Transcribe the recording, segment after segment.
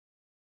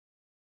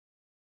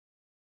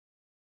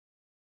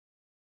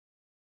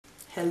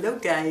Hello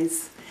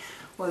guys!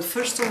 Well,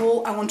 first of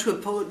all, I want to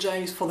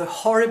apologize for the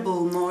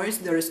horrible noise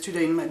there is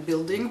today in my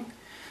building,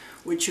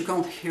 which you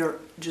can't hear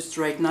just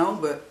right now,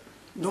 but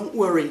don't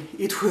worry,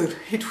 it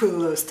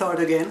will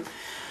start again.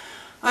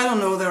 I don't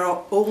know, there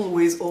are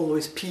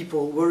always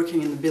people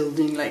working in the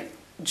building,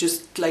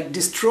 just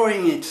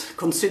destroying it,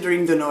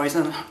 considering the noise,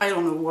 and I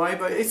don't know why,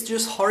 but it's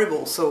just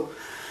horrible, so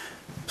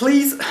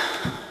please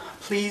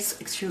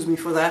excuse me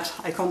for that,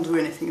 I can't do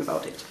anything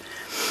about it.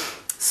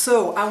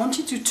 So, I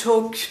wanted to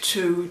talk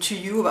to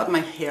you about my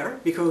hair,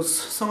 because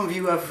some of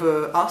you have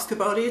asked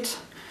about it.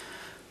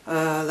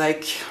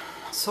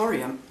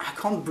 Sorry, I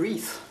can't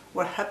breathe.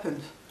 What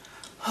happened?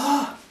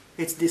 Ah,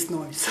 it's this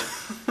noise.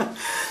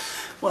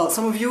 Well,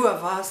 some of you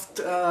have asked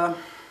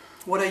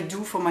what I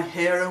do for my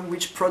hair,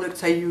 which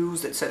products I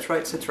use, etc,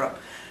 etc.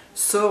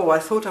 So, I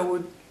thought I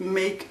would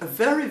make a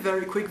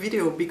very quick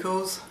video,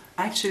 because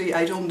actually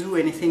I don't do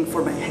anything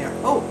for my hair.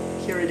 Oh,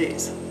 here it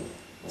is.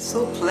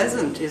 So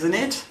pleasant, isn't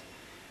it?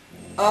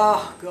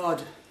 Oh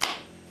God,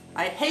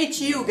 I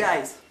hate you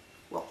guys.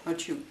 Well,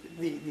 not you,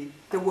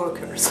 the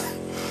workers.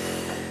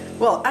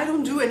 Well, I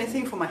don't do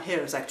anything for my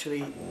hairs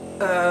actually,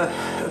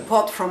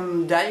 apart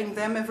from dyeing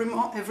them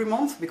every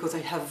month because I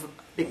have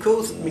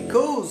because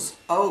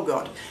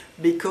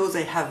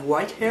I have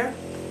white hair.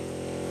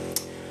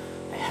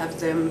 I have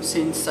them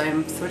since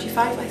I'm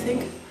 35, I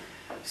think.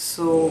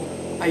 So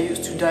I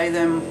used to dye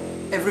them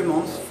every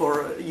month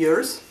for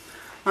years.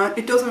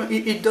 It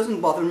doesn't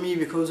bother me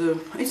because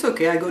it's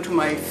okay. I go to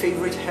my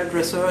favorite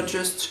hairdresser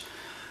just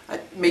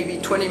maybe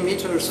 20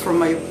 meters from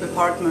my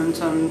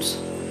apartment, and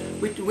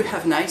we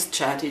have nice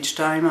chat each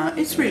time.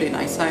 It's really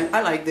nice.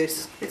 I like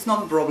this. It's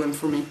not a problem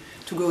for me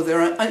to go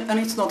there, and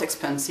it's not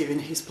expensive in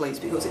his place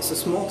because it's a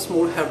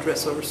small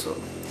hairdresser.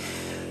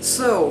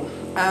 So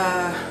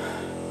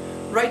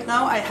right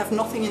now I have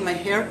nothing in my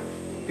hair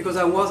because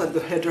I was at the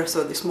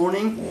hairdresser this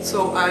morning.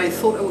 So I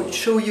thought I would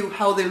show you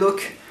how they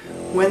look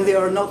when they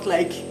are not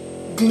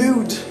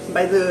glued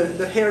by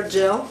the hair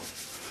gel,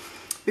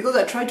 because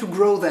I try to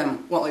grow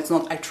them. Well, it's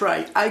not I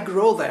try, I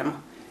grow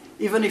them,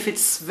 even if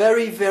it's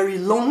very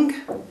long,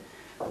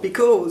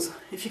 because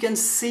if you can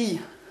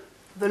see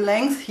the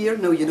length here,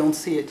 no, you don't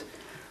see it,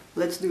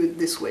 let's do it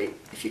this way.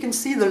 If you can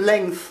see the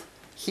length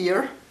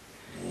here,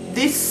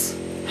 this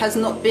has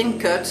not been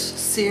cut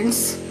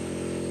since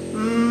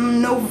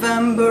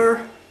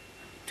November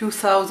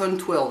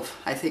 2012,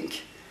 I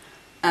think.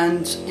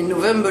 And in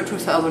November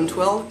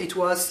 2012 it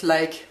was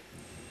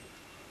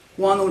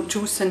 1 or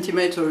 2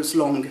 centimeters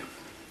long.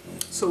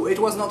 So it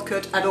was not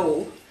cut at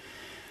all.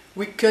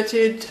 We cut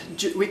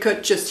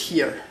just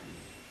here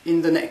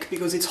in the neck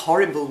because it's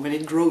horrible when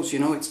it grows, you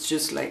know, it's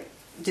just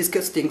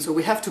disgusting. So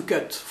we have to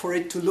cut for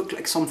it to look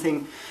like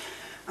something.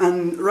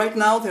 And right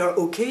now they are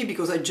okay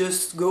because I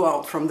just go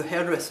out from the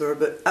hairdresser,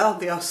 but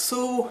they are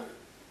so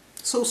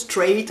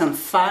straight and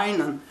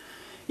fine, and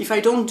if I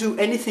don't do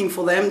anything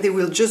for them, they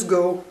will just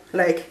go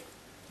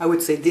I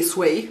would say this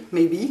way,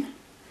 maybe,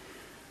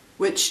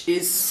 which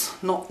is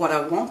not what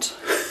I want.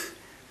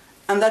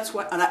 And that's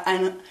why,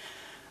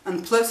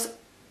 and plus,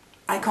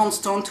 I can't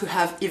stand to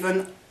have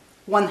even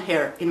one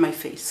hair in my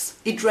face.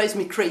 It drives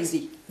me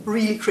crazy,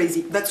 really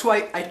crazy. That's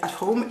why at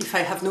home, if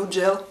I have no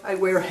gel, I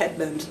wear a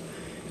headband,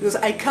 because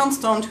I can't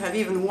stand to have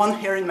even one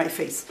hair in my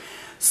face.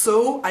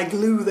 So I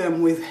glue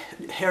them with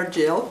hair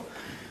gel,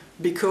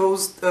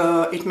 because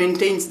it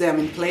maintains them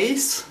in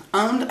place,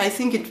 and I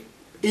think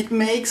it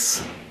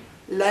makes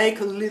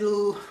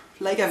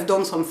I've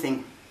done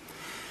something.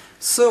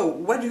 So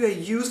what do I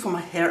use for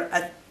my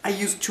hair? I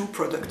use 2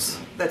 products,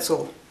 that's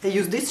all. I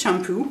use this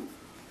shampoo,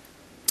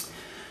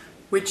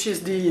 which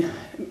is the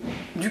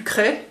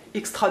Ducray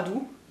Extra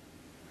Doux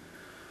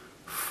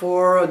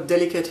for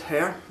delicate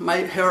hair. My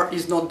hair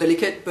is not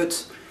delicate,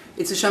 but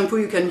it's a shampoo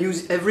you can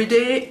use every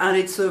day, and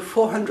it's a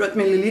 400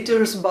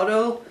 milliliters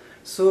bottle.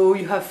 So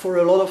you have for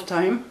a lot of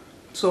time.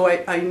 So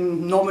I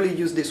normally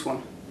use this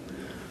one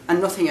and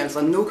nothing else,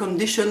 and no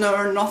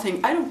conditioner, nothing.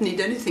 I don't need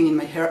anything in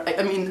my hair.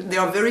 I mean, they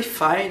are very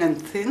fine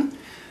and thin,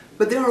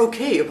 but they are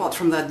okay. Apart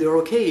from that, they're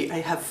okay. I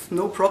have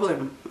no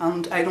problem,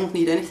 and I don't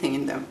need anything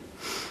in them.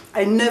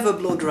 I never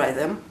blow dry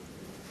them,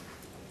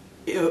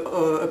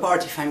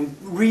 apart if I'm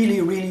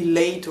really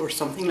late or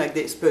something like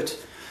this. But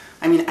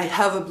I mean, I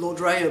have a blow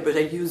dryer, but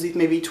I use it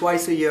maybe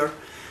twice a year.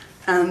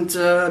 And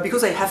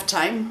because I have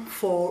time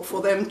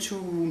for them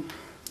to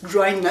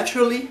dry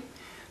naturally,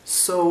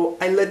 so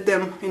I let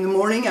them in the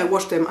morning. I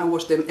wash them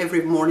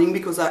every morning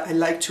because I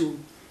like to.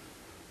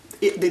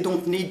 They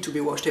don't need to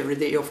be washed every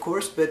day, of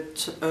course,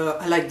 but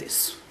I like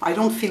this. I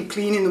don't feel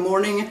clean in the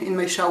morning in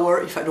my shower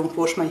if I don't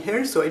wash my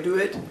hair, so I do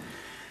it.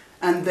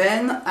 And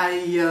then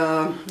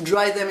I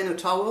dry them in a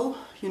towel,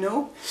 you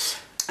know,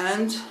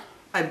 and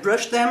I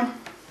brush them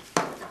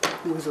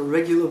with a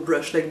regular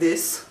brush like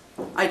this.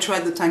 I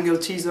tried the Tangle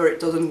Teaser,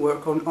 it doesn't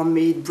work on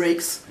me, it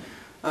breaks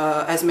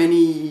as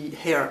many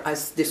hair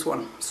as this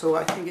one. So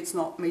I think it's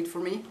not made for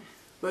me,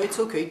 but it's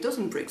okay, it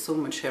doesn't break so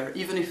much hair,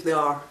 even if they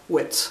are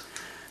wet.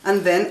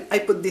 And then I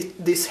put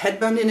this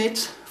headband in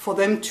it for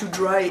them to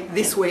dry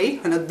this way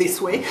and not this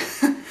way.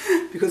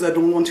 because I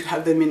don't want to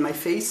have them in my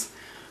face.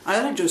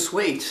 And I just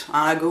wait.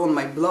 I go on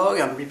my blog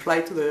and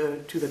reply to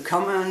the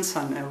comments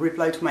and I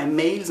reply to my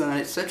mails and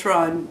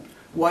etc. and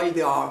while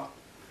they are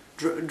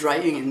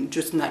drying and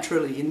just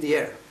naturally in the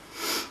air.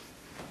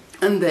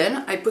 And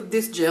then I put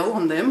this gel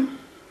on them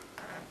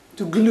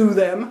to glue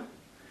them,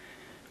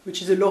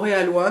 which is a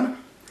L'Oréal one.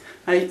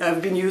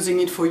 I've been using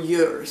it for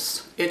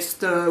years. It's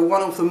it's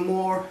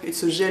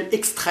a gel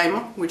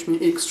Extrême, which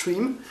means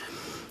extreme.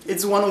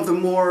 It's one of the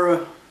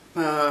more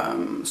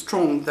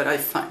strong that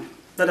I've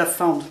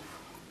found.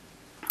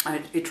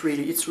 It's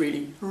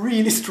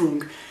really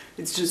strong.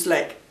 It's just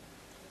like,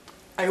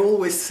 I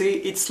always say,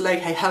 it's like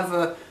I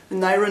have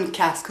an iron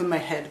cask on my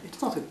head.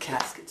 It's not a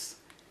cask, it's...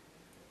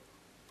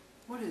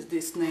 What is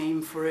this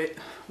name for it?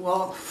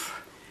 Well,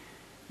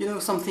 you know,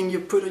 something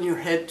you put on your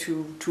head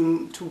to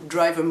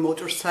drive a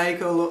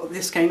motorcycle, or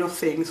this kind of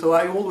thing. So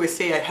I always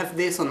say I have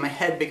this on my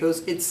head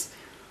because it's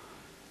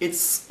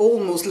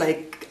almost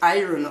like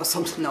iron or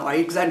something. No, I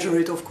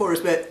exaggerate, of course,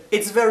 but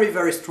it's very,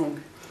 very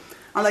strong.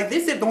 And like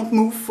this, they don't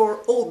move for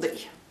all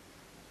day.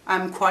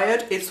 I'm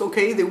quiet, it's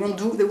okay, they won't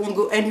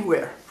go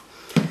anywhere.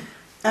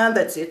 And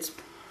that's it.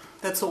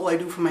 That's all I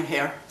do for my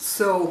hair.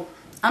 So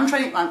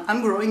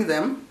I'm growing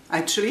them,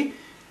 actually.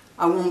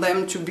 I want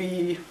them to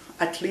be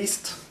at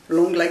least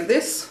long like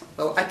this,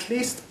 or at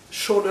least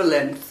shoulder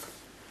length.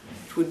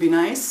 It would be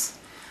nice.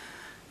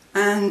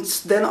 And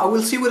then I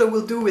will see what I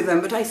will do with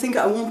them, but I think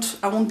I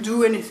won't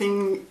do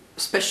anything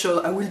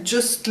special. I will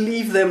just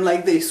leave them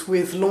like this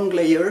with long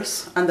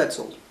layers, and that's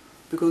all.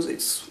 Because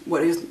it's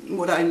what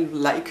I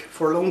like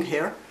for long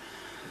hair.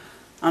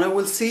 And I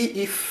will see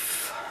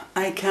if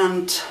I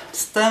can't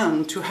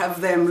stand to have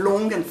them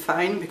long and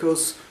fine,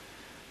 because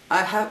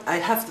I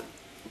have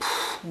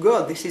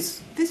God, this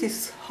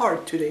is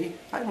hard today.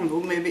 I don't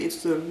know, maybe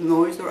it's the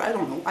noise, or I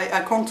don't know.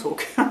 I can't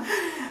talk.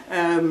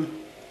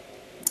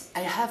 I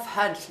have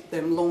had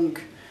them long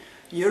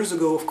years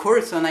ago, of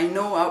course, and I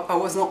know I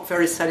was not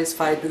very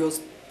satisfied because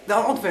they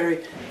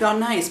are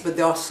nice, but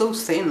they are so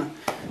thin.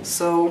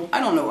 So I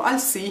don't know, I'll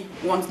see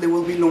once they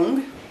will be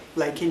long,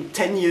 like in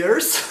 10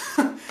 years,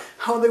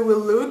 how they will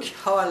look,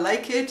 how I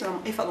like it.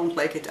 If I don't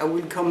like it, I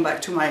will come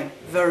back to my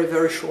very,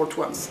 very short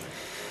ones.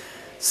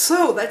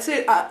 So that's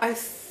it. I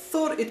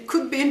thought it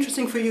could be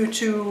interesting for you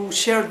to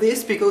share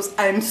this, because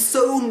I'm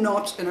so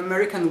not an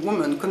American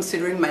woman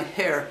considering my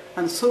hair,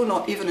 and so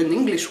not even an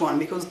English one,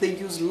 because they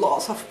use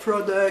lots of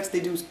products, they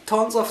do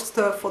tons of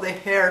stuff for their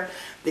hair,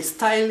 they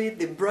style it,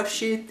 they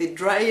brush it, they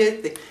dry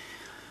it, they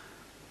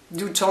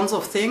do tons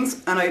of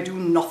things, and I do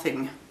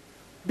nothing.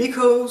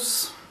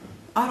 Because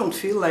I don't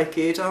feel like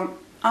it.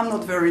 I'm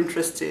not very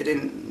interested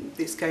in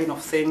this kind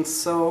of things,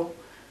 so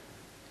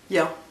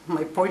yeah,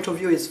 my point of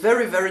view is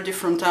very, very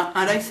different,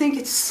 and I think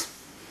it's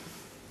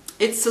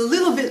a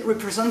little bit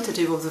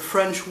representative of the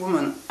French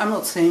woman. I'm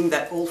not saying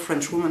that all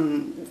French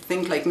women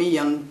think like me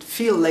and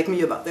feel like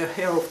me about their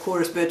hair, of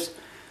course, but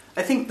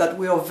I think that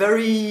we are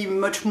very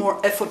much more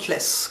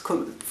effortless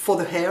for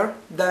the hair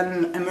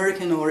than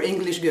American or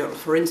English girls,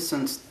 for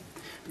instance,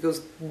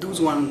 because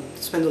those ones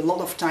spend a lot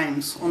of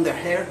time on their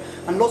hair,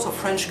 and lots of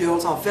French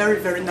girls are very,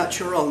 very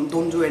natural and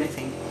don't do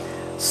anything.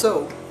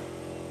 So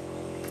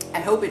I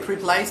hope it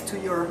replies to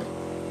your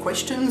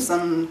questions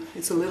and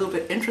it's a little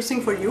bit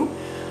interesting for you.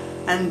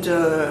 And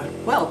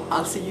well,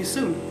 I'll see you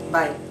soon.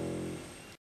 Bye.